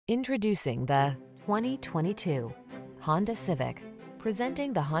Introducing the 2022 Honda Civic.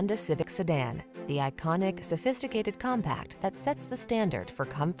 Presenting the Honda Civic Sedan, the iconic, sophisticated compact that sets the standard for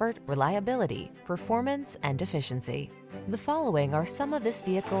comfort, reliability, performance, and efficiency. The following are some of this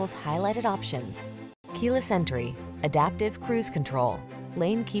vehicle's highlighted options: keyless entry, adaptive cruise control,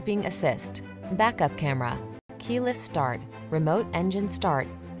 lane keeping assist, backup camera, keyless start, remote engine start,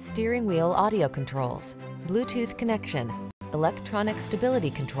 steering wheel audio controls, Bluetooth connection, electronic stability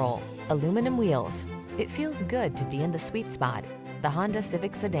control, aluminum wheels. It feels good to be in the sweet spot. The Honda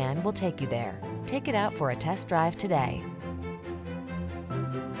Civic Sedan will take you there. Take it out for a test drive today.